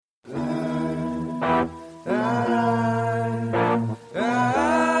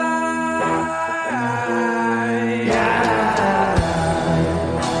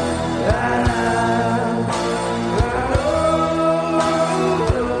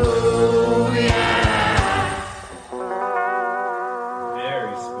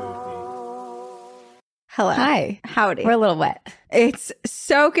Hello. Hi. Howdy. We're a little wet. It's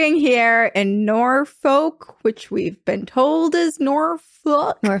soaking here in Norfolk, which we've been told is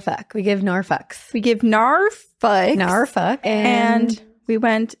Norfolk. Norfolk. We give Norfolks. We give Norfolk. Norfolk. And we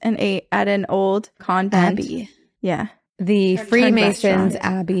went and ate at an old convent. Abbey. Yeah. The Freemasons restaurant.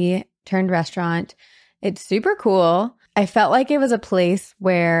 Abbey turned restaurant. It's super cool. I felt like it was a place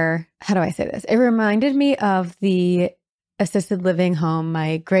where, how do I say this? It reminded me of the assisted living home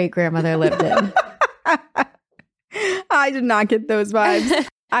my great-grandmother lived in. I did not get those vibes.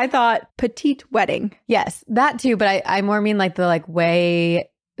 I thought petite wedding. Yes, that too, but I more mean like the way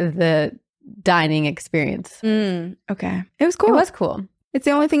the dining experience. Okay. It was cool. It was cool. It's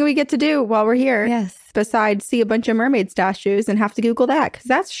the only thing we get to do while we're here. Yes. Besides see a bunch of mermaid statues and have to Google that because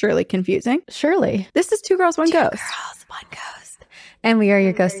that's surely confusing. Surely. This is Two Girls, One Ghost. Girls, One Ghost. And we are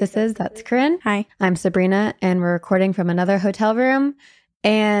your ghostesses. That's Corinne. Hi. I'm Sabrina, and we're recording from another hotel room.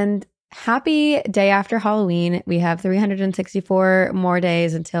 And happy day after Halloween. We have 364 more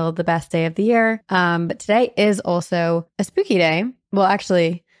days until the best day of the year. But today is also a spooky day. Well,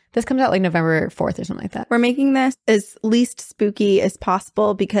 actually, this comes out like November 4th or something like that. We're making this as least spooky as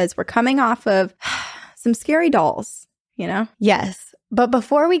possible because we're coming off of some scary dolls, you know? Yes. But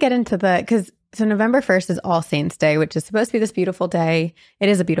before we get into so November 1st is All Saints Day, which is supposed to be this beautiful day. It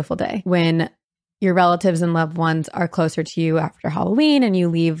is a beautiful day when your relatives and loved ones are closer to you after Halloween and you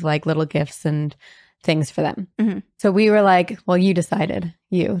leave like little gifts and things for them. Mm-hmm. So we were like, well, you decided.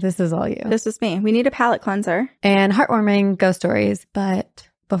 This is all you. This is me. We need a palate cleanser. And heartwarming ghost stories. But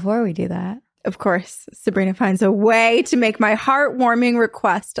before we do that, of course, Sabrina finds a way to make my heartwarming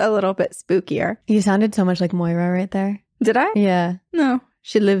request a little bit spookier. You sounded so much like Moira right there. Did I? Yeah. No,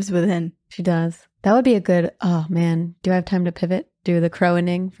 she lives within. She does. That would be a good, oh man, do I have time to pivot? Do the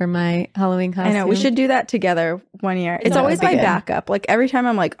crowing for my Halloween costume? I know, we should do that together one year. It's always my backup. Like every time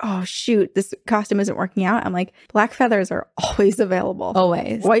I'm like, oh shoot, this costume isn't working out. I'm like, black feathers are always available.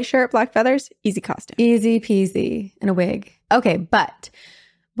 Always. White shirt, black feathers, easy costume. Easy peasy. And a wig. Okay, but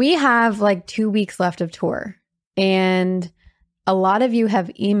we have like 2 weeks left of tour. And a lot of you have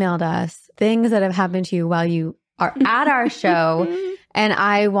emailed us things that have happened to you while you are at our show. And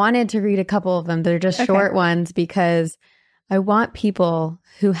I wanted to read a couple of them. They're just short ones because I want people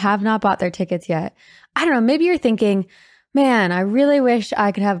who have not bought their tickets yet. I don't know. Maybe you're thinking, man, I really wish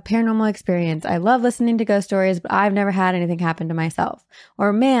I could have a paranormal experience. I love listening to ghost stories, but I've never had anything happen to myself.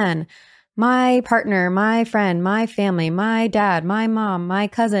 Or man, my partner, my friend, my family, my dad, my mom, my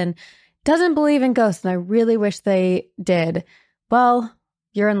cousin doesn't believe in ghosts, and I really wish they did. Well,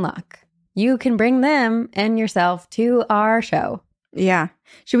 you're in luck. You can bring them and yourself to our show. Yeah.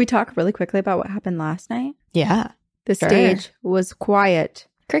 Should we talk really quickly about what happened last night? Yeah. The stage was quiet.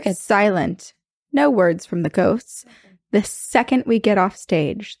 Crickets. Silent. No words from the ghosts. The second we get off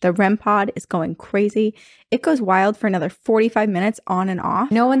stage, the REM pod is going crazy. It goes wild for another 45 minutes on and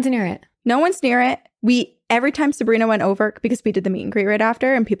off. No one's near it. No one's near it. Every time Sabrina went over, because we did the meet and greet right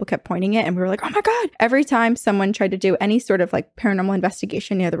after and people kept pointing it and we were like, oh my God. Every time someone tried to do any sort of like paranormal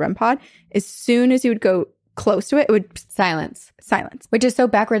investigation near the REM pod, as soon as you would go close to it, it would silence. Which is so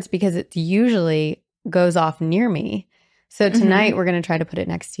backwards because it usually goes off near me. So tonight we're going to try to put it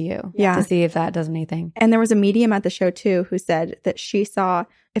next to you to see if that does anything. And there was a medium at the show too who said that she saw,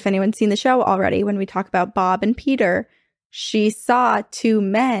 if anyone's seen the show already, when we talk about Bob and Peter, she saw two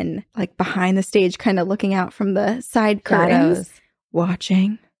men like behind the stage kind of looking out from the side curtains,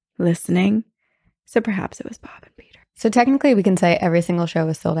 watching, listening. So perhaps it was Bob and Peter. So technically we can say every single show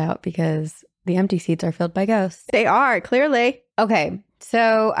is sold out because the empty seats are filled by ghosts. They are, clearly. Okay,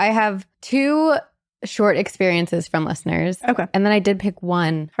 so I have 2 short experiences from listeners. Okay. And then I did pick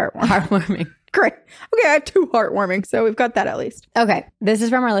one heartwarming. Great. Okay, I have 2 heartwarming, so we've got that at least. Okay, this is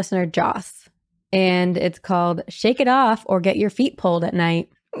from our listener, Joss. And it's called Shake It Off or Get Your Feet Pulled at Night.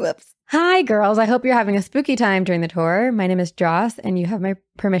 Whoops. Hi, girls. I hope you're having a spooky time during the tour. My name is Joss, and you have my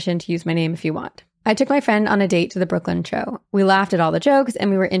permission to use my name if you want. I took my friend on a date to the Brooklyn show. We laughed at all the jokes, and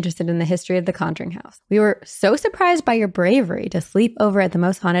we were interested in the history of the Conjuring house. We were so surprised by your bravery to sleep over at the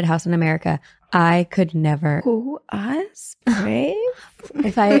most haunted house in America. I could never. Who, us? Brave?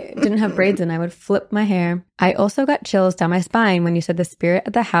 If I didn't have braids in, I would flip my hair. I also got chills down my spine when you said the spirit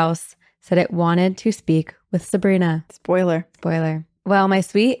at the house said it wanted to speak with Sabrina. Spoiler. Well, my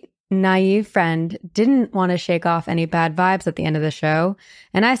sweet, naive friend didn't want to shake off any bad vibes at the end of the show.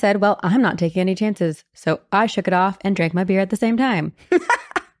 And I said, well, I'm not taking any chances. So I shook it off and drank my beer at the same time.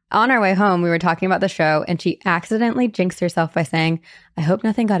 On our way home, we were talking about the show and she accidentally jinxed herself by saying, I hope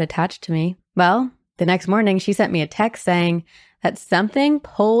nothing got attached to me. Well, the next morning she sent me a text saying that something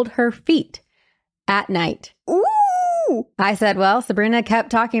pulled her feet at night. Ooh! Woo! I said, well, Sabrina kept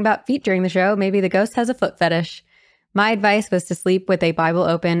talking about feet during the show. Maybe the ghost has a foot fetish. My advice was to sleep with a Bible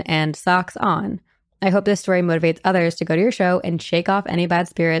open and socks on. I hope this story motivates others to go to your show and shake off any bad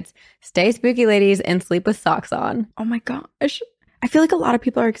spirits. Stay spooky, ladies, and sleep with socks on. Oh my gosh. I feel like a lot of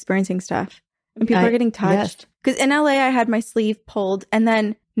people are experiencing stuff and people are getting touched. Because in LA, I had my sleeve pulled and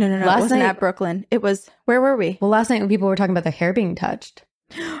then, no, it wasn't at Brooklyn. It was, where were we? Well, last night when people were talking about their hair being touched.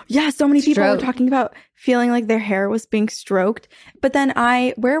 Yeah, so many people were talking about feeling like their hair was being stroked. But then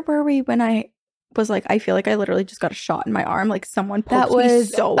where were we when I was like, I feel like I literally just got a shot in my arm. Like someone poked me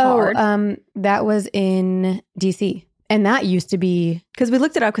so hard. That was in DC. And that used to be... Because we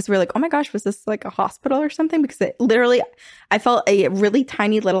looked it up because we were like, oh my gosh, was this like a hospital or something? Because it literally, I felt a really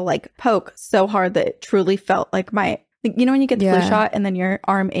tiny little like poke so hard that it truly felt like my... You know when you get the flu shot and then your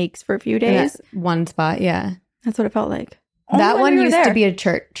arm aches for a few days? One spot, yeah. That's what it felt like. That one used to be a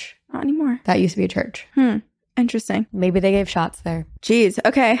church. Not anymore. That used to be a church. Interesting. Maybe they gave shots there. Jeez.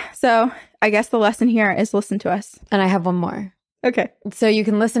 Okay. So I guess the lesson here is listen to us. And I have one more. Okay. So you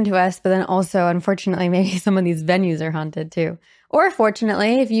can listen to us, but then also, unfortunately, maybe some of these venues are haunted too. Or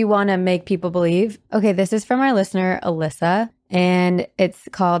fortunately, if you want to make people believe. Okay, this is from our listener, Alyssa, and it's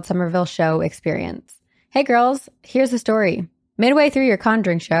called Somerville Show Experience. Hey girls, here's the story. Midway through your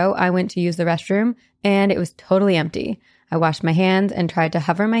Conjuring show, I went to use the restroom and it was totally empty. I washed my hands and tried to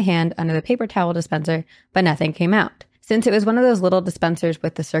hover my hand under the paper towel dispenser, but nothing came out. Since it was one of those little dispensers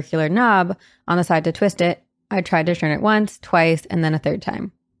with the circular knob on the side to twist it, I tried to turn it once, twice, and then a third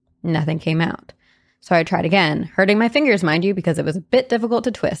time. Nothing came out. So I tried again, hurting my fingers, mind you, because it was a bit difficult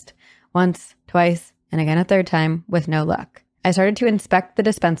to twist. Once, twice, and again a third time, with no luck. I started to inspect the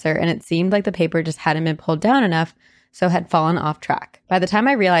dispenser, and it seemed like the paper just hadn't been pulled down enough, so had fallen off track. By the time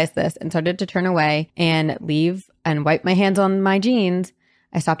I realized this and started to turn away and leave and wipe my hands on my jeans,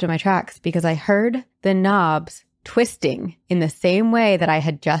 I stopped in my tracks because I heard the knobs twisting in the same way that I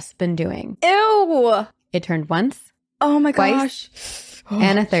had just been doing. Ew! It turned once. Oh my twice, gosh.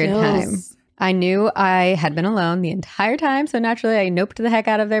 And a third time. I knew I had been alone the entire time, so naturally I noped the heck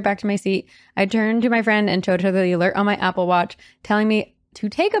out of there back to my seat. I turned to my friend and showed her the alert on my Apple Watch, telling me to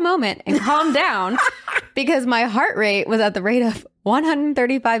take a moment and calm down because my heart rate was at the rate of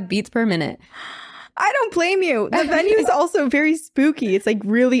 135 beats per minute. I don't blame you. The venue is also very spooky. It's like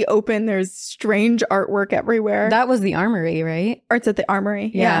really open. There's strange artwork everywhere. That was the Armory, right? Or it's at the Armory.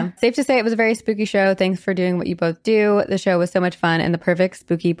 Yeah. Safe to say it was a very spooky show. Thanks for doing what you both do. The show was so much fun and the perfect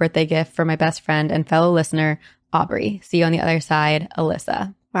spooky birthday gift for my best friend and fellow listener, Aubrey. See you on the other side,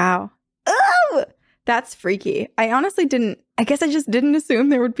 Alyssa. Wow. Oh, that's freaky. I guess I just didn't assume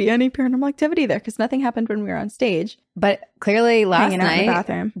there would be any paranormal activity there because nothing happened when we were on stage. But clearly last night, in the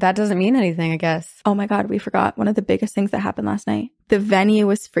bathroom. That doesn't mean anything, I guess. Oh my God, we forgot one of the biggest things that happened last night. The venue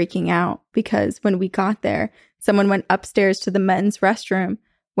was freaking out because when we got there, someone went upstairs to the men's restroom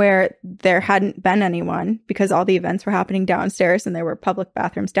where there hadn't been anyone because all the events were happening downstairs and there were public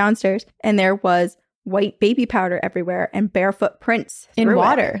bathrooms downstairs. And there was white baby powder everywhere and barefoot prints in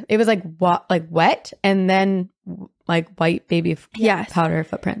water. It was like wet and then like white baby powder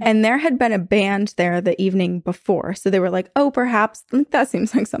footprints. And there had been a band there the evening before. So they were like, oh, perhaps that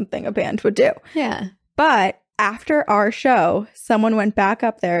seems like something a band would do. Yeah. But after our show, someone went back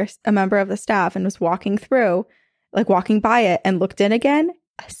up there, a member of the staff, and was walking by it and looked in again.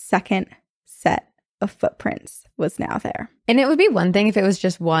 A second set of footprints was now there. And it would be one thing if it was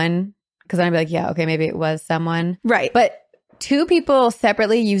just one. Because then I'd be like, yeah, okay, maybe it was someone. Right. But two people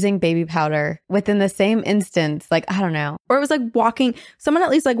separately using baby powder within the same instance, like, I don't know. Or it was like someone at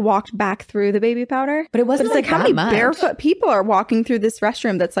least like walked back through the baby powder. But it wasn't like how many barefoot people are walking through this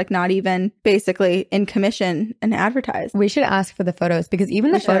restroom that's like not even basically in commission and advertised? We should ask for the photos because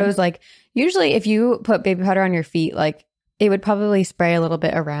even the photos, like usually if you put baby powder on your feet, like it would probably spray a little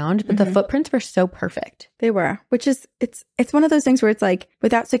bit around, but the footprints were so perfect. They were, which is, it's one of those things where it's like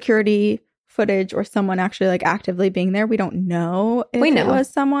without security footage or someone actually like actively being there, we don't know if it was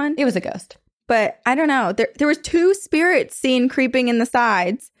someone. It was a ghost. But I don't know. There was two spirits seen creeping in the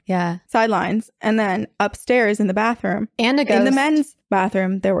sidelines. And then upstairs in the bathroom. And a ghost. In the men's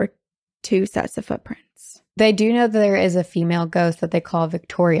bathroom, there were two sets of footprints. They do know that there is a female ghost that they call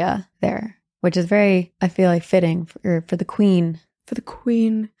Victoria there. Which is very, I feel like, fitting for the queen. For the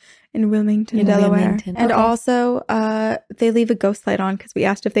queen in Wilmington, Delaware. And also, they leave a ghost light on because we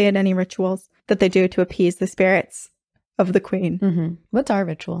asked if they had any rituals that they do to appease the spirits of the queen. Mm-hmm. What's our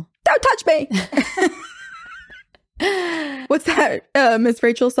ritual? Don't touch me! What's that Miss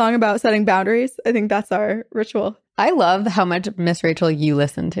Rachel song about setting boundaries? I think that's our ritual. I love how much Miss Rachel you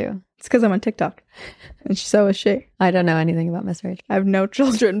listen to. It's because I'm on TikTok. And so is she. I don't know anything about Miss Rachel. I have no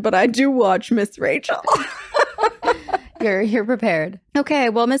children, but I do watch Miss Rachel. You're prepared. Okay,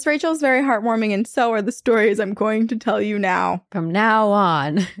 well, Miss Rachel's very heartwarming, and so are the stories I'm going to tell you now. From now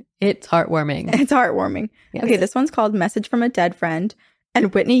on, it's heartwarming. It's heartwarming. Yes. Okay, this one's called Message from a Dead Friend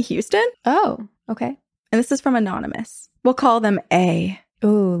and Whitney Houston. Oh, okay. And this is from Anonymous. We'll call them A.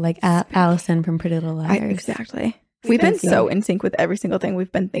 Ooh, like Allison from Pretty Little Liars. Exactly. We've been so in sync with every single thing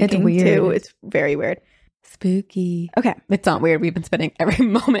we've been thinking, it's weird. Too. It's very weird. Spooky. Okay. It's not weird. We've been spending every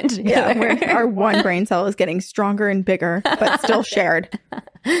moment together. Yeah, our one brain cell is getting stronger and bigger, but still shared.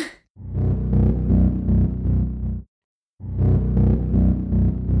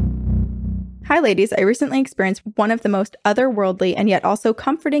 Hi, ladies. I recently experienced one of the most otherworldly and yet also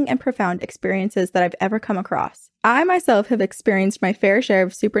comforting and profound experiences that I've ever come across. I myself have experienced my fair share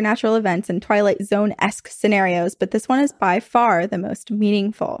of supernatural events and Twilight Zone-esque scenarios, but this one is by far the most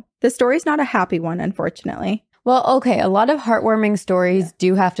meaningful. The story's not a happy one, unfortunately. Well, okay, a lot of heartwarming stories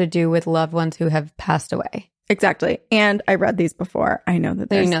do have to do with loved ones who have passed away. Exactly. And I read these before. I know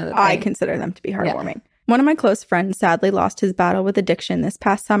that I consider them to be heartwarming. Yeah. One of my close friends sadly lost his battle with addiction this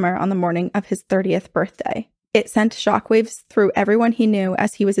past summer on the morning of his 30th birthday. It sent shockwaves through everyone he knew,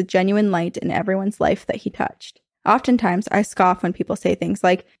 as he was a genuine light in everyone's life that he touched. Oftentimes, I scoff when people say things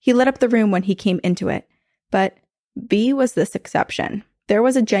like, he lit up the room when he came into it. But B was this exception. There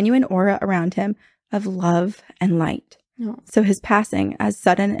was a genuine aura around him of love and light. Oh. So his passing, as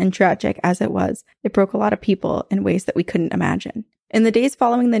sudden and tragic as it was, it broke a lot of people in ways that we couldn't imagine. In the days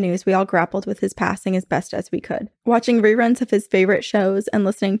following the news, we all grappled with his passing as best as we could, watching reruns of his favorite shows and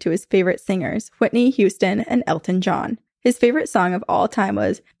listening to his favorite singers, Whitney Houston and Elton John. His favorite song of all time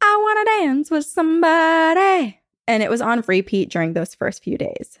was, I Wanna Dance With Somebody. And it was on repeat during those first few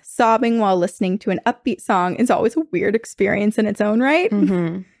days. Sobbing while listening to an upbeat song is always a weird experience in its own right.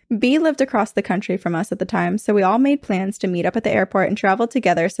 Mm-hmm. B lived across the country from us at the time, so we all made plans to meet up at the airport and travel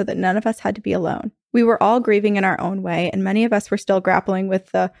together so that none of us had to be alone. We were all grieving in our own way, and many of us were still grappling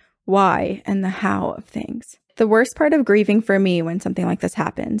with the why and the how of things. The worst part of grieving for me when something like this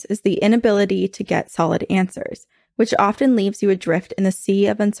happens is the inability to get solid answers, which often leaves you adrift in the sea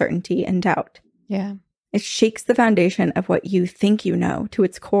of uncertainty and doubt. Yeah. It shakes the foundation of what you think you know to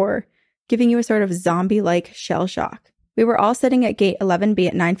its core, giving you a sort of zombie-like shell shock. We were all sitting at gate 11B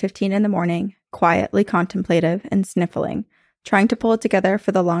at 9:15 in the morning, quietly contemplative and sniffling, trying to pull it together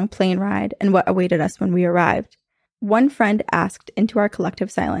for the long plane ride and what awaited us when we arrived. One friend asked into our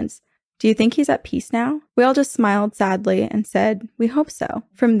collective silence, "Do you think he's at peace now?" We all just smiled sadly and said, "We hope so."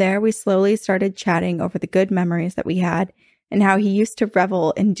 From there, we slowly started chatting over the good memories that we had and how he used to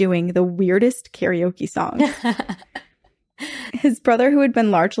revel in doing the weirdest karaoke songs. His brother, who had been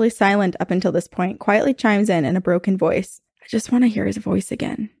largely silent up until this point, quietly chimes in a broken voice, "I just want to hear his voice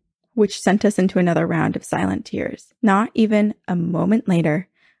again," which sent us into another round of silent tears. Not even a moment later,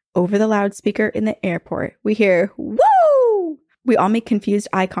 over the loudspeaker in the airport, we hear, "Woo!" We all make confused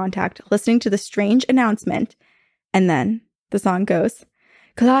eye contact, listening to the strange announcement. And then the song goes,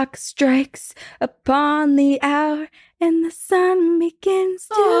 "Clock strikes upon the hour and the sun begins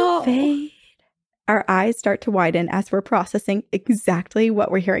to fade." Our eyes start to widen as we're processing exactly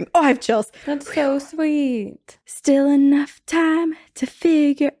what we're hearing. Oh, I have chills. That's so sweet. Still enough time to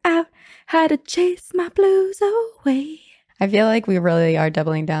figure out how to chase my blues away. I feel like we really are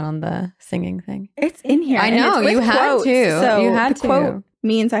doubling down on the singing thing. It's in here. I know, you had to. So you had the to. Quote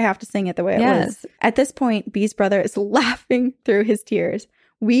means I have to sing it the way it was. At this point, B's brother is laughing through his tears.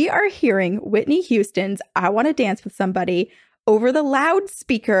 We are hearing Whitney Houston's I Want to Dance With Somebody over the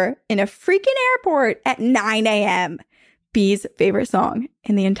loudspeaker in a freaking airport at 9 a.m. B's favorite song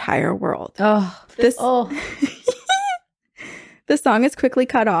in the entire world. The song is quickly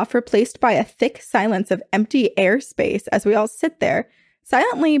cut off, replaced by a thick silence of empty airspace as we all sit there,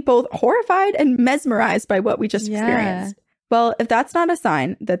 silently both horrified and mesmerized by what we just experienced. Well, if that's not a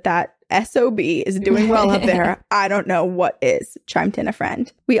sign that SOB is doing well up there, I don't know what is, chimed in a friend.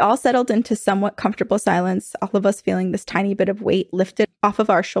 We all settled into somewhat comfortable silence, all of us feeling this tiny bit of weight lifted off of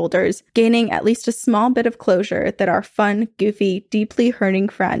our shoulders, gaining at least a small bit of closure that our fun, goofy, deeply hurting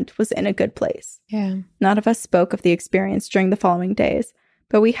friend was in a good place. Yeah. None of us spoke of the experience during the following days,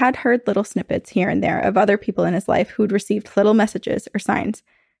 but we had heard little snippets here and there of other people in his life who'd received little messages or signs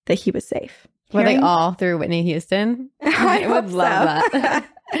that he was safe. Were they all through Whitney Houston? I would love that.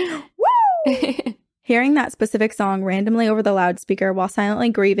 Woo! Hearing that specific song randomly over the loudspeaker while silently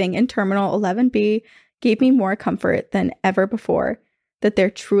grieving in Terminal 11B gave me more comfort than ever before that there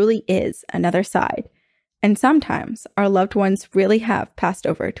truly is another side. And sometimes our loved ones really have passed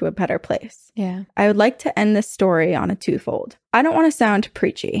over to a better place. Yeah. I would like to end this story on a twofold. I don't want to sound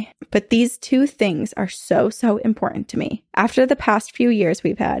preachy, but these two things are so important to me. After the past few years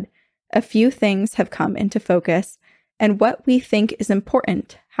we've had, a few things have come into focus, and what we think is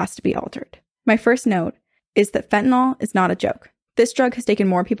important has to be altered. My first note is that fentanyl is not a joke. This drug has taken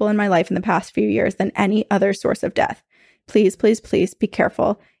more people in my life in the past few years than any other source of death. Please, please, please be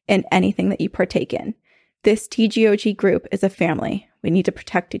careful in anything that you partake in. This TGOG group is a family. We need to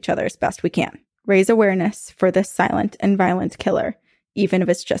protect each other as best we can. Raise awareness for this silent and violent killer, even if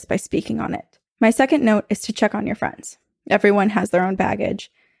it's just by speaking on it. My second note is to check on your friends. Everyone has their own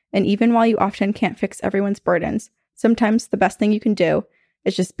baggage, and even while you often can't fix everyone's burdens, sometimes the best thing you can do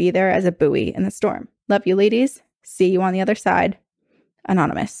is just be there as a buoy in the storm. Love you, ladies. See you on the other side.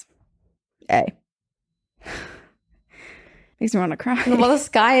 Anonymous. A. Makes me want to cry. Well, the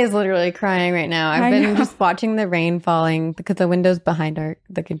sky is literally crying right now. I've been just watching the rain falling because the window's behind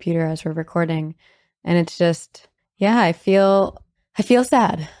the computer as we're recording. And it's just, yeah, I feel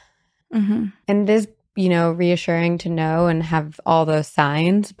sad. Mm-hmm. And it is, reassuring to know and have all those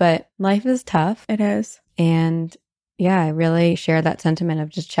signs, but life is tough. It is. And yeah, I really share that sentiment of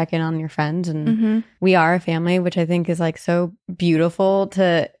just check in on your friends. And we are a family, which I think is like so beautiful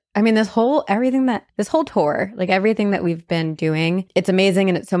this whole tour, like everything that we've been doing, it's amazing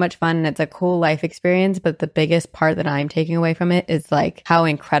and it's so much fun and it's a cool life experience. But the biggest part that I'm taking away from it is like how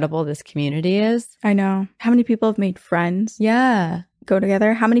incredible this community is. I know. How many people have made friends? Yeah. Go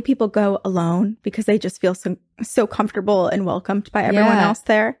together. How many people go alone because they just feel so comfortable and welcomed by everyone else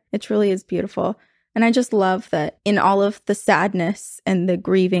there? It truly is beautiful. And I just love that in all of the sadness and the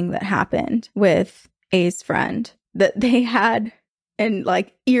grieving that happened with A's friend, that they had and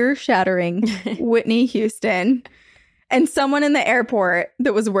like ear-shattering Whitney Houston. And someone in the airport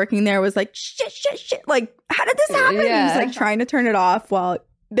that was working there was like, shit. Like, how did this happen? Yeah. He's like trying to turn it off while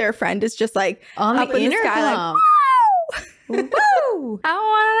their friend is just like on up the in the sky like, woo! I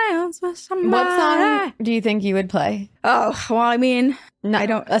want to dance with somebody. What song do you think you would play? Oh, well, I mean, no, I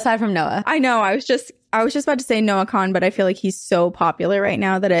don't. Aside from Noah. I know. I was just about to say Noah Khan, but I feel like he's so popular right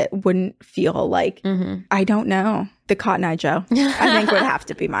now that it wouldn't feel like, I don't know. The Cotton Eye Joe, I think would have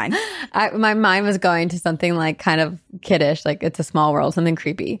to be mine. My mind was going to something like kind of kiddish, like It's a Small World, something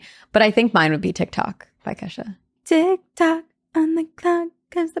creepy. But I think mine would be TikTok by Kesha. TikTok on the clock,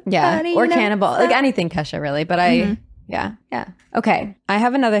 cause the party or Cannibal, like anything Kesha really. But yeah. Okay, I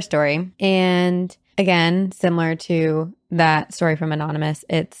have another story. And again, similar to that story from Anonymous,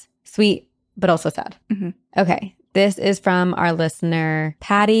 it's sweet, but also sad. Okay. This is from our listener,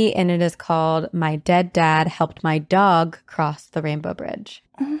 Patty, and it is called My Dead Dad Helped My Dog Cross the Rainbow Bridge.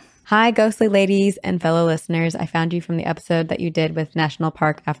 Hi, ghostly ladies and fellow listeners. I found you from the episode that you did with National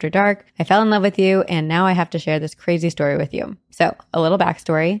Park After Dark. I fell in love with you, and now I have to share this crazy story with you. So, a little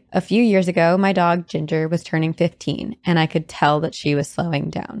backstory. A few years ago, my dog, Ginger, was turning 15, and I could tell that she was slowing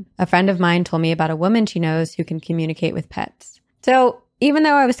down. A friend of mine told me about a woman she knows who can communicate with pets. So, even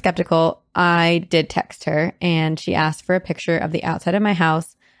though I was skeptical, I did text her, and she asked for a picture of the outside of my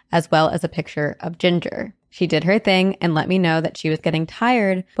house, as well as a picture of Ginger. She did her thing and let me know that she was getting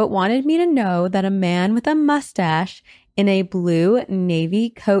tired, but wanted me to know that a man with a mustache in a blue navy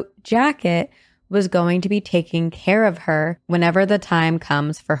coat jacket was going to be taking care of her whenever the time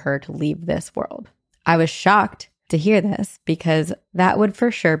comes for her to leave this world. I was shocked to hear this because that would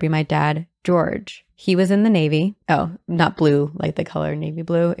for sure be my dad, George. He was in the Navy. Oh, not blue, like the color navy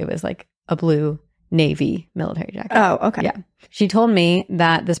blue. It was like a blue Navy military jacket. Oh, okay. Yeah. She told me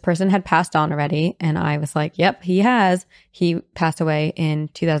that this person had passed on already. And I was like, yep, he has. He passed away in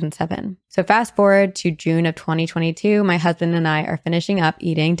 2007. So fast forward to June of 2022, my husband and I are finishing up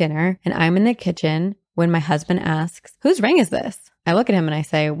eating dinner and I'm in the kitchen when my husband asks, whose ring is this? I look at him and I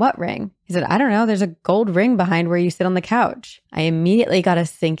say, what ring? He said, I don't know. There's a gold ring behind where you sit on the couch. I immediately got a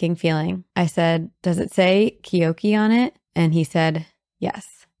sinking feeling. I said, does it say Kyoki on it? And he said,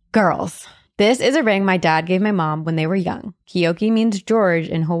 yes. Girls, this is a ring my dad gave my mom when they were young. Kyoki means George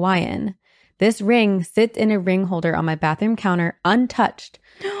in Hawaiian. This ring sits in a ring holder on my bathroom counter untouched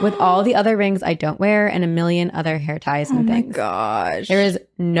with all the other rings I don't wear and a million other hair ties and things. Oh my gosh. There is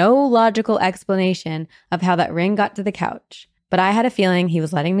no logical explanation of how that ring got to the couch. But I had a feeling he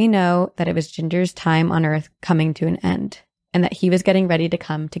was letting me know that it was Ginger's time on Earth coming to an end and that he was getting ready to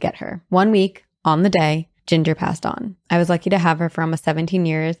come to get her. 1 week, on the day, Ginger passed on. I was lucky to have her for almost 17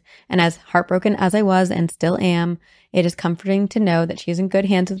 years, and as heartbroken as I was and still am, it is comforting to know that she's in good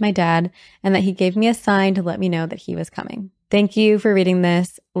hands with my dad and that he gave me a sign to let me know that he was coming. Thank you for reading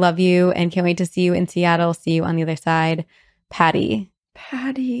this. Love you and can't wait to see you in Seattle. See you on the other side. Patty.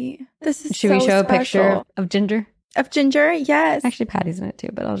 Patty. This is Should we show a picture of Ginger? Of Ginger? Yes. Actually, Patty's in it too,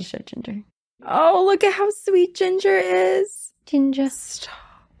 but I'll just show Ginger. Oh, look at how sweet Ginger is. Ginger. Stop.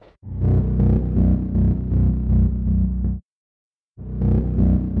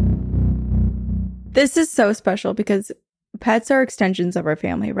 This is so special because pets are extensions of our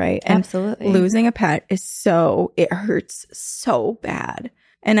family, right? And Absolutely. losing a pet is it hurts so bad.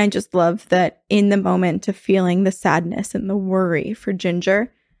 And I just love that in the moment of feeling the sadness and the worry for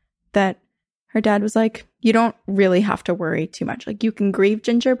Ginger, that her dad was like, you don't really have to worry too much. Like, you can grieve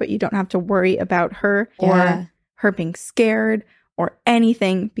Ginger, but you don't have to worry about her or her being scared or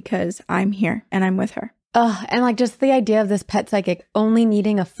anything, because I'm here and I'm with her. Oh, and like just the idea of this pet psychic only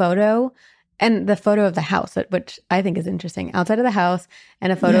needing a photo, and the photo of the house, which I think is interesting, outside of the house,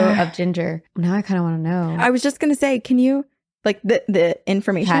 and a photo of Ginger. Now I kind of want to know. I was just going to say, can you, like, the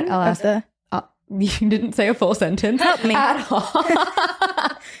information Pat, I'll of ask. the... You didn't say a full sentence. Help me. At all.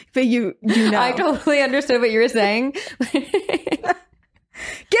 But you know. I totally understood what you were saying. Give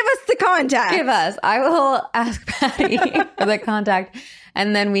us the contact. Give us. I will ask Patty for the contact.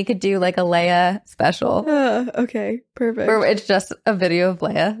 And then we could do like a Leia special. Okay, perfect. Where it's just a video of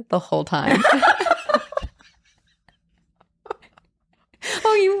Leia the whole time.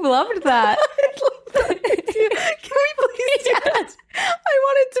 Oh, you loved that. I love that idea. Can we please do that? I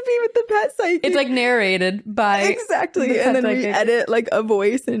want it to be with the pet psychic. It's like narrated by exactly, and then we edit like a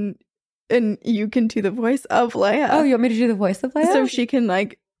voice, and you can do the voice of Leia. Oh, you want me to do the voice of Leia? So she can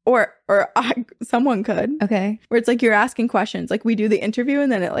like, or someone could. Okay. Where it's like you're asking questions, like we do the interview,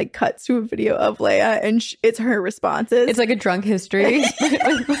 and then it like cuts to a video of Leia, and it's her responses. It's like a drunk history.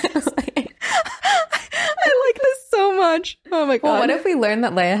 I like this so much. Oh my god. Well, what if we learned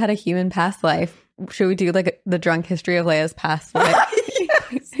that Leia had a human past life? Should we do like the drunk history of Leia's past life?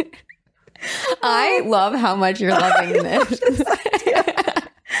 Yes. I love how much you're loving this.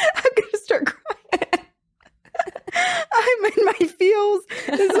 I'm gonna start crying. I'm in my feels.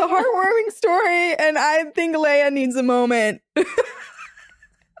 This is a heartwarming story, and I think Leia needs a moment.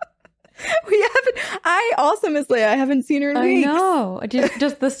 I also miss Leia. I haven't seen her in weeks. I know.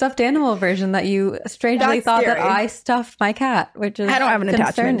 Just the stuffed animal version that you strangely thought scary. that I stuffed my cat, which is I don't have an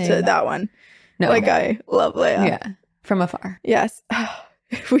attachment to that one. No. Like, I love Leia. Yeah. From afar. Yes.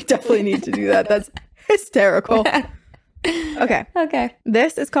 We definitely need to do that. That's hysterical. Okay. Okay.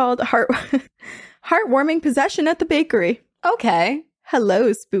 This is called Heartwarming Possession at the Bakery. Okay.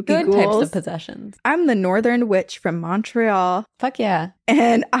 Hello, spooky Good ghouls. types of possessions. I'm the Northern Witch from Montreal. Fuck yeah.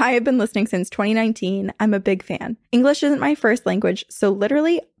 And I have been listening since 2019. I'm a big fan. English isn't my first language, so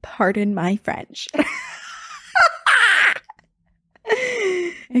literally, pardon my French.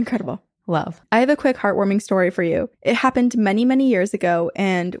 Incredible. Love. I have a quick heartwarming story for you. It happened many, many years ago,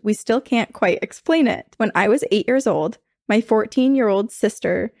 and we still can't quite explain it. When I was 8 years old, my 14-year-old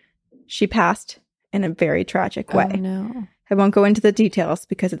sister, she passed in a very tragic way. Oh, no. I won't go into the details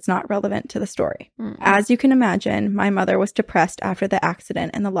because it's not relevant to the story. As you can imagine, my mother was depressed after the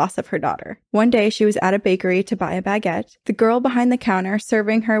accident and the loss of her daughter. One day, she was at a bakery to buy a baguette. The girl behind the counter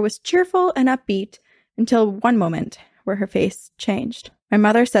serving her was cheerful and upbeat until one moment where her face changed. My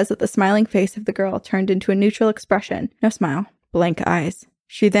mother says that the smiling face of the girl turned into a neutral expression. No smile, blank eyes.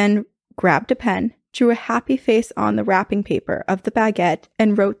 She then grabbed a pen, drew a happy face on the wrapping paper of the baguette,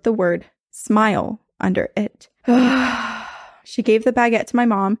 and wrote the word smile under it. She gave the baguette to my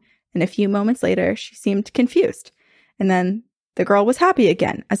mom, and a few moments later, she seemed confused. And then the girl was happy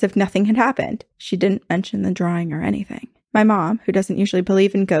again, as if nothing had happened. She didn't mention the drawing or anything. My mom, who doesn't usually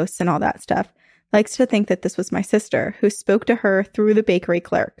believe in ghosts and all that stuff, likes to think that this was my sister, who spoke to her through the bakery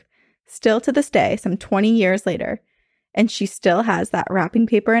clerk. Still to this day, some 20 years later, and she still has that wrapping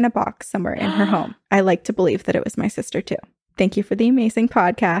paper in a box somewhere in her home. I like to believe that it was my sister, too. Thank you for the amazing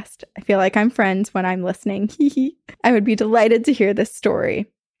podcast. I feel like I'm friends when I'm listening. I would be delighted to hear this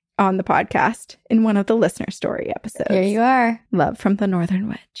story on the podcast in one of the listener story episodes. Here you are. Love from the Northern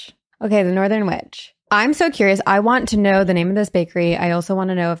Witch. Okay, the Northern Witch. I'm so curious. I want to know the name of this bakery. I also want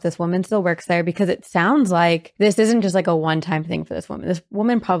to know if this woman still works there, because it sounds like this isn't just like a one-time thing for this woman. This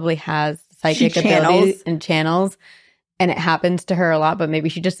woman probably has psychic abilities and channels, and it happens to her a lot, but maybe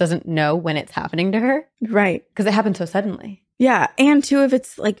she just doesn't know when it's happening to her. Right. Because it happened so suddenly. Yeah. And too, if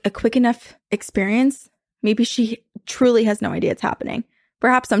it's like a quick enough experience, maybe she truly has no idea it's happening.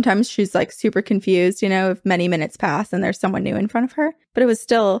 Perhaps sometimes she's like super confused, if many minutes pass and there's someone new in front of her. But it was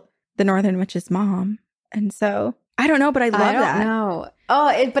still the Northern Witch's mom. And so I don't know, but I love that. I don't know.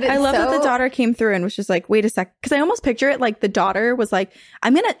 Oh, but it's I love that the daughter came through and was just like, wait a sec. Because I almost picture it like the daughter was like,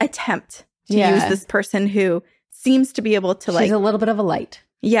 I'm going to attempt to use this person who seems to be able to She's a little bit of a light.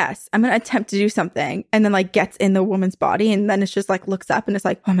 Yes, I'm going to attempt to do something. And then like gets in the woman's body. And then it's just like looks up and it's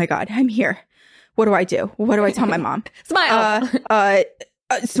like, oh my God, I'm here. What do I do? What do I tell my mom? Smile.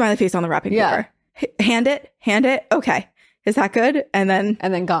 Smiley face on the wrapping paper. Hand it. Okay. Is that good? And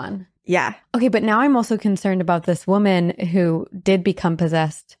then gone. Yeah. Okay, but now I'm also concerned about this woman who did become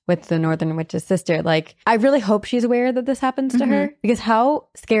possessed with the Northern Witch's sister. Like, I really hope she's aware that this happens to her, because how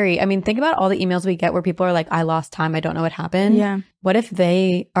scary. I mean, think about all the emails we get where people are like, I lost time. I don't know what happened. Yeah. What if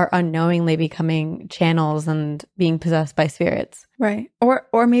they are unknowingly becoming channels and being possessed by spirits? Right.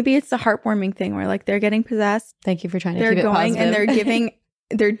 Or maybe it's a heartwarming thing where like they're getting possessed. Thank you for trying to They're keep it going positive. and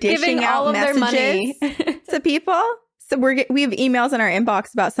they're dishing Giving out all of their messages money to people. So we have emails in our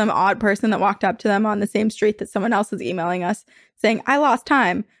inbox about some odd person that walked up to them on the same street that someone else was emailing us saying, I lost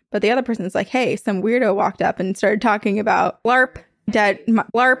time. But the other person's like, hey, some weirdo walked up and started talking about LARP,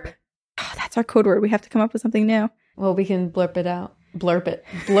 LARP. Oh, that's our code word. We have to come up with something new. Well, we can blurp it out. Blurp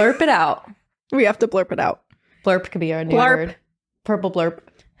it out. We have to blurp it out. Blurp could be our new word. Purple blurp.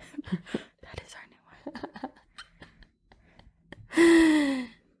 That is our new one.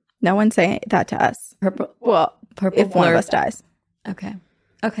 No one's saying that to us. Purple If one of us dies. Okay.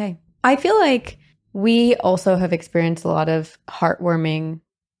 I feel like we also have experienced a lot of heartwarming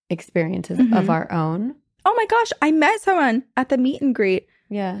experiences of our own. Oh my gosh, I met someone at the meet and greet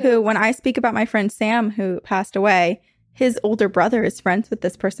who, when I speak about my friend Sam who passed away, his older brother is friends with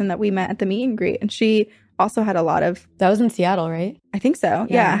this person that we met at the meet and greet. And she also had a lot of... That was in Seattle, right? I think so.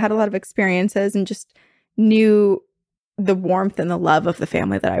 Yeah, had a lot of experiences and just knew the warmth and the love of the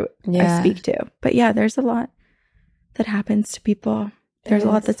family that I speak to. But yeah, there's a lot that happens to people. There's a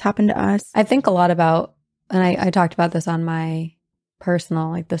lot that's happened to us. I think a lot about, and I talked about this on my personal,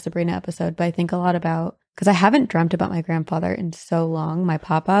 like the Sabrina episode, but I think a lot about, because I haven't dreamt about my grandfather in so long, my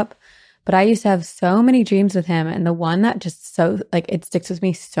pop-up, but I used to have so many dreams with him. And the one that just so, like, it sticks with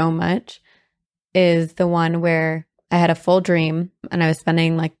me so much is the one where I had a full dream and I was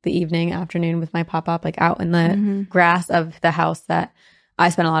spending like the evening, afternoon with my pop-up, like out in the grass of the house that I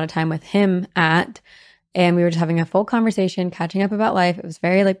spent a lot of time with him at. And we were just having a full conversation, catching up about life. It was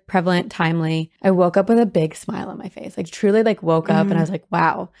very like prevalent, timely. I woke up with a big smile on my face, like truly like woke up and I was like,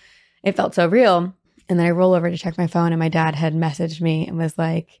 wow, it felt so real. And then I roll over to check my phone and my dad had messaged me and was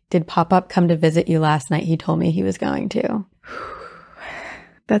like, did Pop-Up come to visit you last night? He told me he was going to.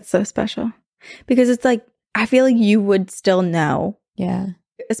 That's so special. Because it's like, I feel like you would still know. Yeah.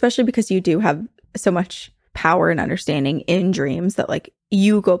 Especially because you do have so much power and understanding in dreams that like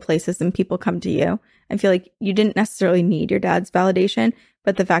you go places and people come to you. I feel like you didn't necessarily need your dad's validation,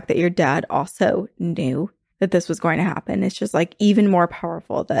 but the fact that your dad also knew that this was going to happen, it's just like even more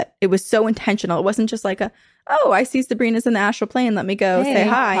powerful that it was so intentional. It wasn't just like oh, I see Sabrina's in the astral plane. Let me go say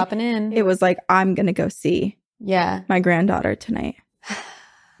hi. Popping in. It was like, I'm going to go see my granddaughter tonight.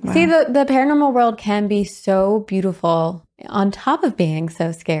 Wow. See, the paranormal world can be so beautiful on top of being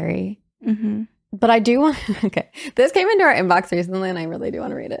so scary. Mm-hmm. But I do want... Okay. This came into our inbox recently, and I really do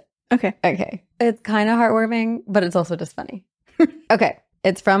want to read it. Okay. It's kind of heartwarming, but it's also just funny. Okay.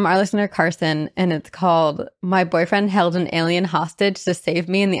 It's from our listener, Carson, and it's called, My Boyfriend Held an Alien Hostage to Save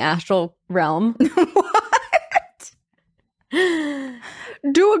Me in the Astral Realm. What?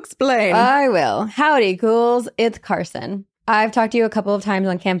 Do explain. I will. Howdy, ghouls. It's Carson. I've talked to you a couple of times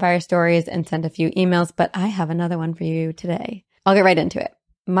on Campfire Stories and sent a few emails, but I have another one for you today. I'll get right into it.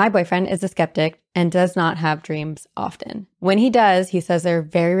 My boyfriend is a skeptic and does not have dreams often. When he does, he says they're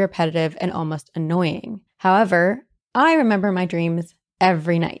very repetitive and almost annoying. However, I remember my dreams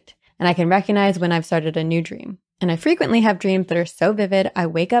every night, and I can recognize when I've started a new dream. And I frequently have dreams that are so vivid, I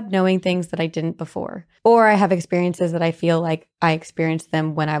wake up knowing things that I didn't before. Or I have experiences that I feel like I experienced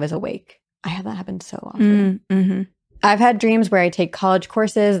them when I was awake. I have that happen so often. Mm-hmm. I've had dreams where I take college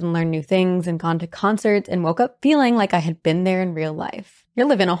courses and learn new things and gone to concerts and woke up feeling like I had been there in real life. You're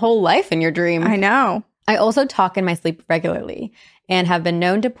living a whole life in your dream. I know. I also talk in my sleep regularly and have been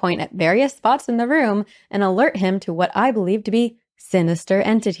known to point at various spots in the room and alert him to what I believe to be sinister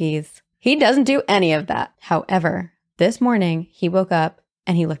entities. He doesn't do any of that. However, this morning he woke up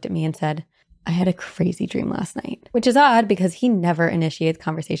and he looked at me and said, I had a crazy dream last night, which is odd because he never initiates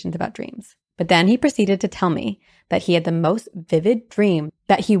conversations about dreams. But then he proceeded to tell me that he had the most vivid dream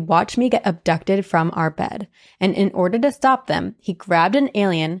that he watched me get abducted from our bed. And in order to stop them, he grabbed an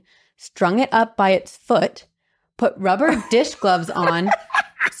alien, strung it up by its foot, put rubber dish gloves on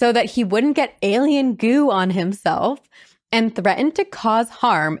so that he wouldn't get alien goo on himself, and threatened to cause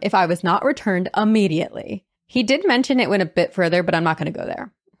harm if I was not returned immediately. He did mention it went a bit further, but I'm not going to go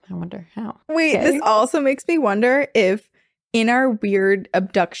there. I wonder how. Wait, okay. This also makes me wonder if in our weird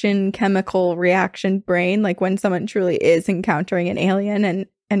abduction chemical reaction brain, like when someone truly is encountering an alien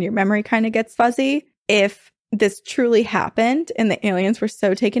and your memory kind of gets fuzzy, if this truly happened and the aliens were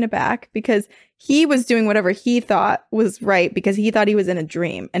so taken aback because he was doing whatever he thought was right because he thought he was in a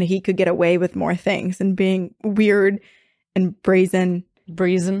dream and he could get away with more things and being weird and brazen.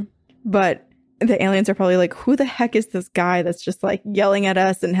 But the aliens are probably like, who the heck is this guy that's just like yelling at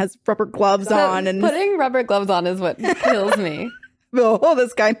us and has rubber gloves on? And putting rubber gloves on is what kills me. Oh,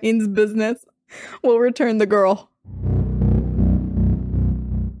 this guy means business. We'll return the girl.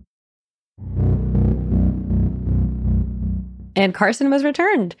 And Carson was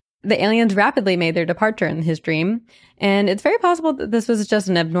returned. The aliens rapidly made their departure in his dream. And it's very possible that this was just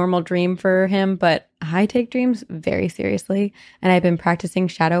an abnormal dream for him, but I take dreams very seriously. And I've been practicing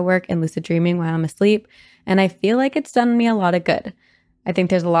shadow work and lucid dreaming while I'm asleep. And I feel like it's done me a lot of good. I think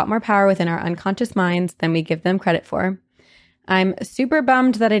there's a lot more power within our unconscious minds than we give them credit for. I'm super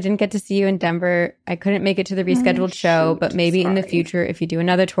bummed that I didn't get to see you in Denver. I couldn't make it to the rescheduled show, but maybe in the future, if you do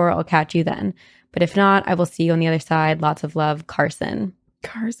another tour, I'll catch you then. But if not, I will see you on the other side. Lots of love, Carson.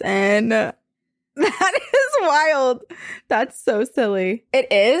 Carson. That is wild. That's so silly.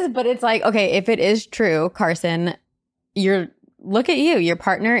 It is, but it's like, okay, if it is true, Carson, look at you. Your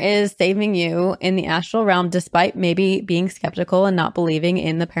partner is saving you in the astral realm despite maybe being skeptical and not believing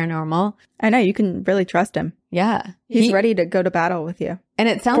in the paranormal. I know. You can really trust him. Yeah. He's ready to go to battle with you. And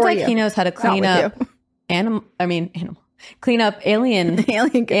it sounds like he knows how to clean up clean up alien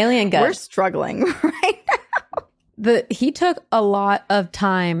guts. We're struggling right now. He took a lot of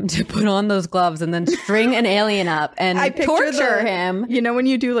time to put on those gloves and then string an alien up and torture him. You know when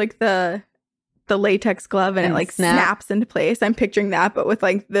you do like the latex glove and it like snaps into place? I'm picturing that, but with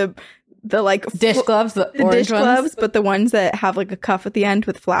like the like dish gloves, the dish gloves, but the ones that have like a cuff at the end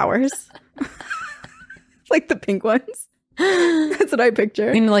with flowers. Like the pink ones. That's what I picture.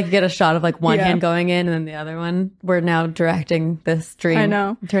 I mean, like you get a shot of like one hand going in and then the other one. We're now directing this dream. I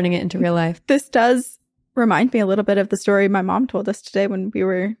know. Turning it into real life. This does remind me a little bit of the story my mom told us today when we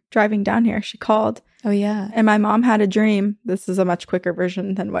were driving down here. She called. Oh, yeah. And my mom had a dream. This is a much quicker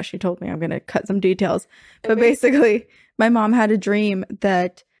version than what she told me. I'm going to cut some details. But basically, my mom had a dream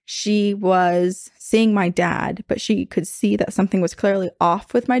that she was seeing my dad, but she could see that something was clearly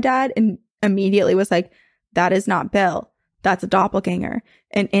off with my dad and immediately was like, that is not Bill. That's a doppelganger.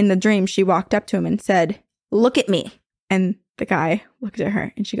 And in the dream, she walked up to him and said, look at me. And the guy looked at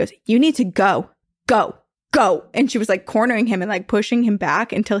her and she goes, you need to go. And she was like cornering him and like pushing him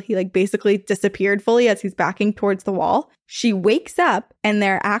back until he like basically disappeared fully as he's backing towards the wall. She wakes up and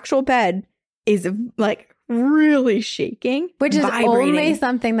their actual bed is like really shaking. Which is only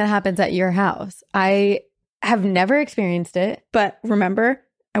something that happens at your house. I have never experienced it. But remember,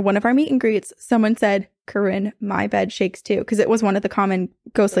 at one of our meet and greets, someone said, Corinne, my bed shakes too. Because it was one of the common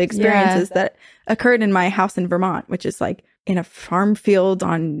ghostly experiences that occurred in my house in Vermont, which is like in a farm field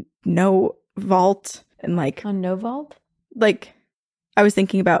on no vault and like... On no vault? Like, I was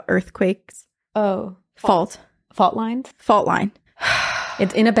thinking about earthquakes. Oh. Fault lines? Fault line.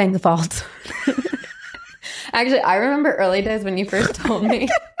 It's in a bank fault. Actually, I remember early days when you first told me. I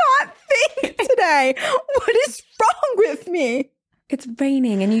cannot think today. What is wrong with me? It's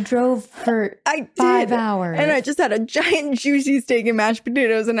raining and you drove for 5 hours. And I just had a giant juicy steak and mashed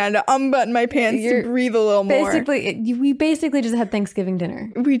potatoes and I had to unbutton my pants to breathe a little more. We basically just had Thanksgiving dinner.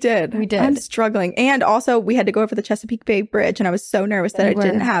 We did. I'm struggling. And also we had to go over the Chesapeake Bay Bridge and I was so nervous that I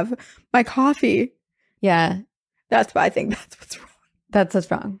didn't have my coffee. Yeah. That's why I think that's what's wrong. That's what's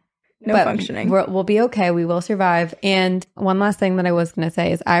wrong. No functioning. We'll be okay. We will survive. And one last thing that I was going to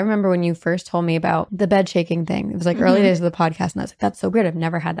say is I remember when you first told me about the bed shaking thing. It was like early days of the podcast. And I was like, that's so good. I've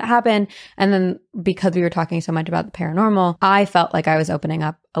never had that happen. And then because we were talking so much about the paranormal, I felt like I was opening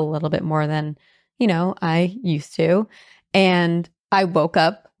up a little bit more than, I used to. And I woke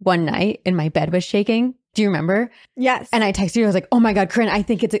up one night and my bed was shaking. Do you remember? Yes. And I texted you. I was like, "Oh my God, Corinne, I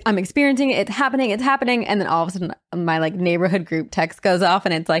think I'm experiencing it. It's happening. And then all of a sudden, my like neighborhood group text goes off,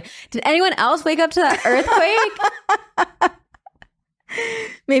 and it's like, did anyone else wake up to that earthquake?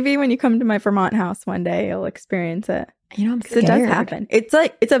 Maybe when you come to my Vermont house one day, you'll experience it. I'm scared. It does happen.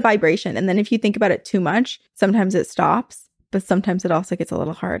 It's a vibration, and then if you think about it too much, sometimes it stops, but sometimes it also gets a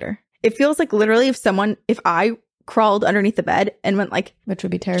little harder. It feels like literally if I crawled underneath the bed and went like, which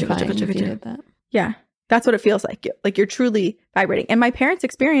would be terrifying if you did that. Yeah. That's what it feels like. Like you're truly vibrating. And my parents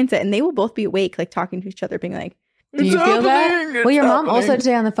experience it and they will both be awake, like talking to each other, being like, do you feel that? Well, your mom also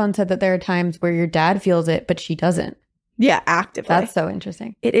today on the phone said that there are times where your dad feels it, but she doesn't. Yeah, actively. That's so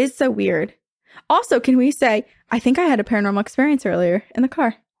interesting. It is so weird. Also, can we say, I think I had a paranormal experience earlier in the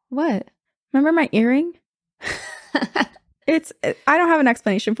car. What? Remember my earring? I don't have an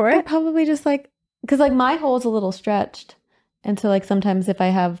explanation for it. Probably just like, because like my hole's a little stretched. And so like sometimes if I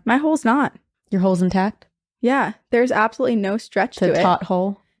have. My hole's not. Your hole's intact? Yeah. There's absolutely no stretch to it. The taut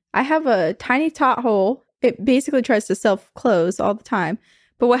hole? I have a tiny taut hole. It basically tries to self-close all the time.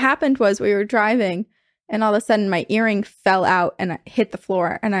 But what happened was we were driving And all of a sudden my earring fell out and it hit the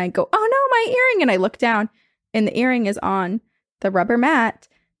floor. And I go, oh no, my earring. And I look down and the earring is on the rubber mat,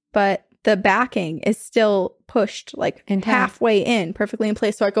 but the backing is still pushed like halfway in, perfectly in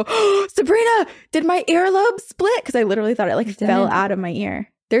place. So I go, oh, Sabrina, did my earlobe split? Because I literally thought it like fell out of my ear.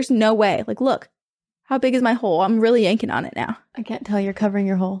 There's no way. Like, look, how big is my hole? I'm really yanking on it now. I can't tell. You're covering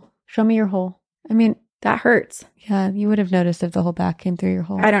your hole. Show me your hole. I mean, that hurts. Yeah, you would have noticed if the whole back came through your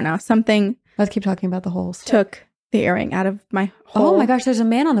hole. I don't know. Something. Let's keep talking about the holes. Took the earring out of my hole. Oh my gosh, there's a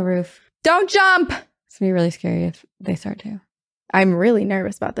man on the roof. Don't jump. It's going to be really scary if they start to. I'm really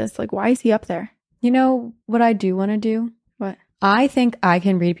nervous about this. Like, why is he up there? You know what I do want to do? What? I think I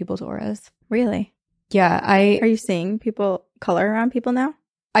can read people's auras. Really? Yeah. Are you seeing people color around people now?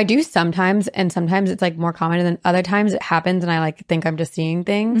 I do sometimes, and sometimes it's like more common, and then other times it happens and I like think I'm just seeing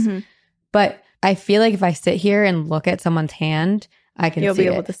things. Mm-hmm. But I feel like if I sit here and look at someone's hand, You'll be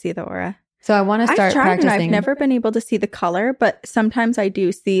able to see the aura. So I want to start practicing. And I've never been able to see the color, but sometimes I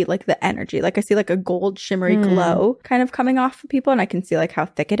do see like the energy. Like I see like a gold shimmery glow kind of coming off of people, and I can see like how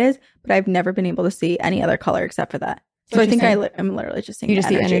thick it is, but I've never been able to see any other color except for that. So I think I'm literally just seeing you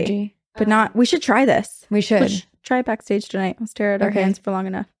just energy. See energy. But not, we should try this. We should. Try it backstage tonight. We'll stare at our hands for long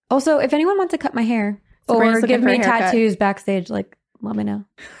enough. Also, if anyone wants to cut my hair or give me tattoos backstage, like, let me know.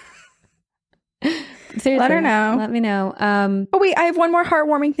 Seriously, let her know. Let me know. Oh, wait, I have one more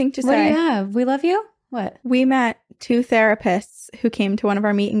heartwarming thing to say. What do you have? We love you? What? We met 2 therapists who came to one of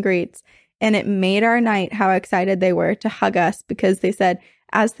our meet and greets, and it made our night how excited they were to hug us, because they said,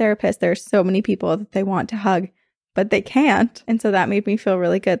 as therapists, there are so many people that they want to hug, but they can't. And so that made me feel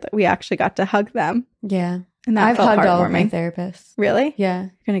really good that we actually got to hug them. Yeah. And that I've felt hugged all of my heartwarming. therapists. Really? Yeah.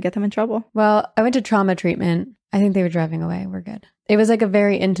 You're going to get them in trouble. Well, I went to trauma treatment. I think they were driving away. We're good. It was like a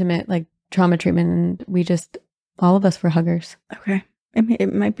very intimate, like, trauma treatment, and we just, all of us were huggers. Okay.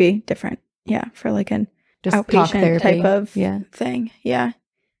 It might be different. Yeah. For like an just outpatient type of thing. Yeah.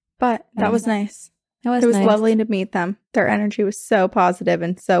 But that was nice. It was nice. Lovely to meet them. Their energy was so positive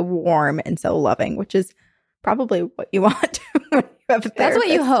and so warm and so loving, which is probably what you want when you have a therapist. That's what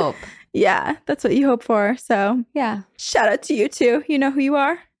you hope. Yeah. That's what you hope for. So yeah. Shout out to you too. You know who you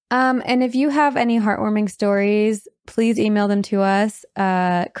are. And if you have any heartwarming stories, please email them to us.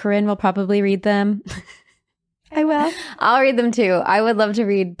 Corinne will probably read them. I will. I'll read them too. I would love to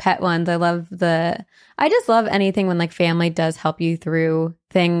read pet ones. I just love anything when like family does help you through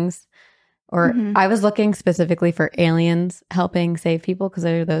things. Or I was looking specifically for aliens helping save people, because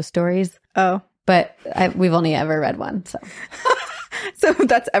there are those stories. Oh. But we've only ever read one, so. So if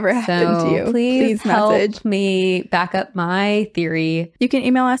that's ever happened to you, please message help me back up my theory. You can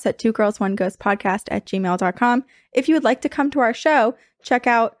email us at 2girls1ghostpodcast@gmail.com. If you would like to come to our show, check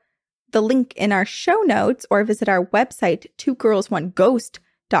out the link in our show notes or visit our website,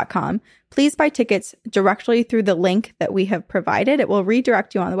 2girls1ghost.com. Please buy tickets directly through the link that we have provided. It will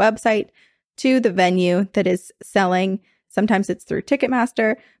redirect you on the website to the venue that is selling. Sometimes it's through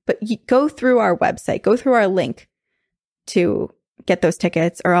Ticketmaster, but you go through our website, go through our link to get those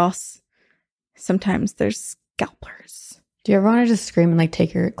tickets, or else sometimes there's scalpers. Do you ever want to just scream and like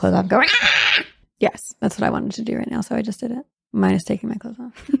take your clothes off and go, ah! Yes. That's what I wanted to do right now, so I just did it. Minus taking my clothes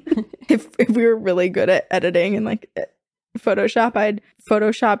off. If we were really good at editing and like Photoshop, I'd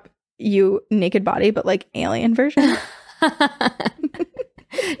Photoshop you naked body, but like alien version.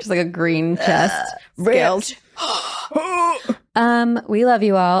 Just like a green chest. Scales. We love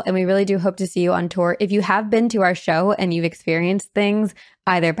you all, and we really do hope to see you on tour. If you have been to our show and you've experienced things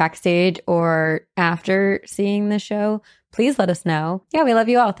either backstage or after seeing the show, please let us know. Yeah, we love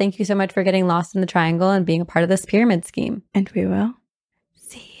you all. Thank you so much for getting lost in the triangle and being a part of this pyramid scheme. And we will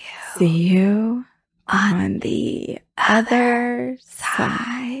see you on the other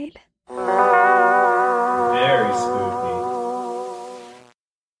side.